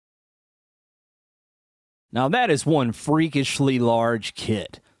Now that is one freakishly large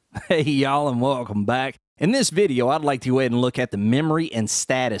kit. Hey y'all, and welcome back. In this video, I'd like to go ahead and look at the memory and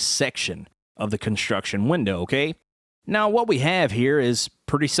status section of the construction window, okay? Now what we have here is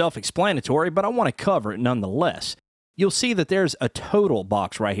pretty self-explanatory, but I want to cover it nonetheless. You'll see that there's a total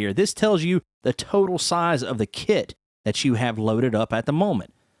box right here. This tells you the total size of the kit that you have loaded up at the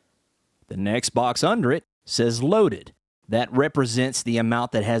moment. The next box under it says loaded. That represents the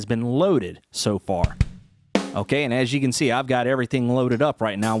amount that has been loaded so far. Okay, and as you can see, I've got everything loaded up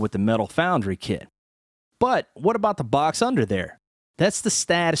right now with the Metal Foundry kit. But what about the box under there? That's the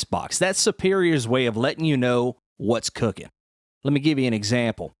status box. That's Superior's way of letting you know what's cooking. Let me give you an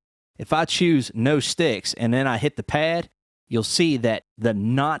example. If I choose no sticks and then I hit the pad, you'll see that the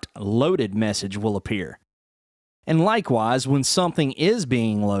not loaded message will appear. And likewise, when something is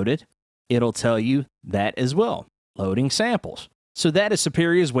being loaded, it'll tell you that as well. Loading samples. So that is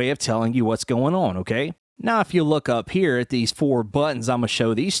Superior's way of telling you what's going on, okay? Now, if you look up here at these four buttons, I'm going to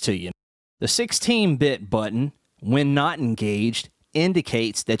show these to you. The 16-bit button, when not engaged,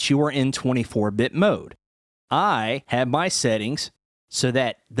 indicates that you are in 24-bit mode. I have my settings so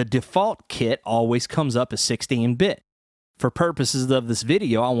that the default kit always comes up as 16-bit. For purposes of this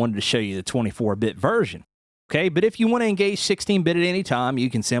video, I wanted to show you the 24-bit version. Okay, but if you want to engage 16-bit at any time,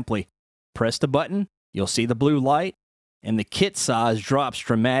 you can simply press the button, you'll see the blue light, and the kit size drops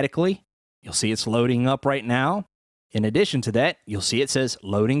dramatically. You'll see it's loading up right now. In addition to that, you'll see it says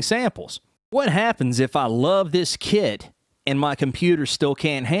loading samples. What happens if I love this kit and my computer still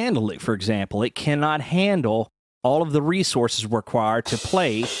can't handle it, for example? It cannot handle all of the resources required to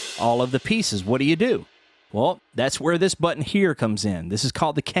play all of the pieces. What do? Well, that's where this button here comes in. This is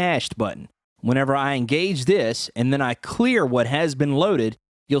called the cached button. Whenever I engage this and then I clear what has been loaded,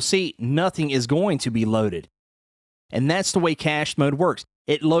 you'll see nothing is going to be loaded. And that's the way cached mode works.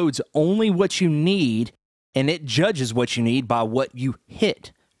 It loads only what you need, and it judges what you need by what you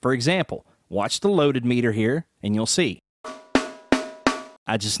hit. For example, watch the loaded meter here, and you'll see.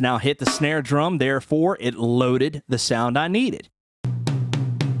 I just now hit the snare drum, therefore it loaded the sound I needed.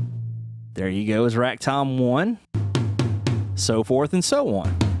 There you go, is Ragtime 1, so forth and so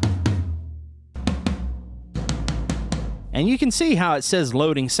on. And you can see how it says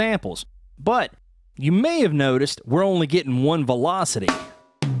loading samples, but you may have noticed we're only getting one velocity.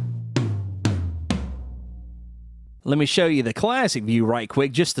 Let me show you the classic view right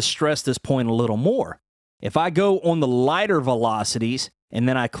quick just to stress this point a little more. If I go on the lighter velocities and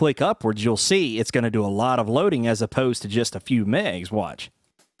then I click upwards, you'll see it's going to do a lot of loading as opposed to just a few megs. Watch.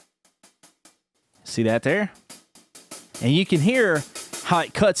 See that there? And you can hear how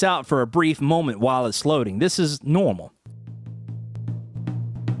it cuts out for a brief moment while it's loading. This is normal.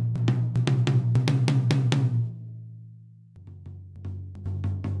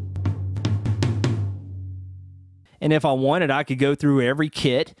 And if I wanted, I could go through every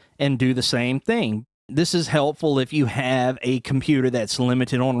kit and do the same thing. This is helpful if you have a computer that's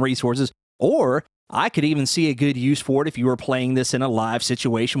limited on resources, or I could even see a good use for it if you were playing this in a live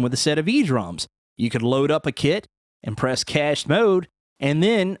situation with a set of E-drums. You could load up a kit and press cached mode, and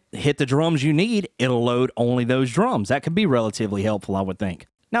then hit the drums you need. It'll load only those drums. That could be relatively helpful, I would think.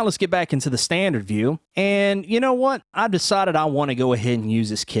 Now let's get back into the standard view, and you know what? I've decided I want to go ahead and use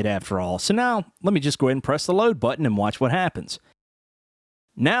this kit after all. So now, let me just go ahead and press the load button and watch what happens.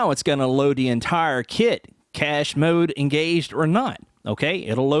 Now it's going to load the entire kit, cache mode engaged or not. Okay,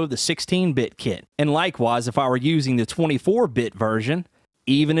 it'll load the 16-bit kit. And likewise, if I were using the 24-bit version,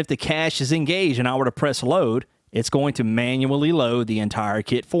 even if the cache is engaged and I were to press load, it's going to manually load the entire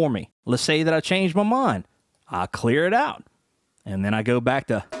kit for me. Let's say that I changed my mind. I'll clear it out. And then I go back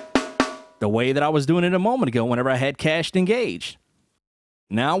to the way that I was doing it a moment ago whenever I had cached engaged.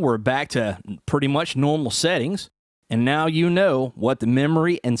 Now we're back to pretty much normal settings. And now you know what the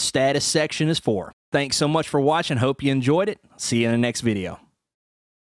memory and status section is for. Thanks so much for watching. Hope you enjoyed it. See you in the next video.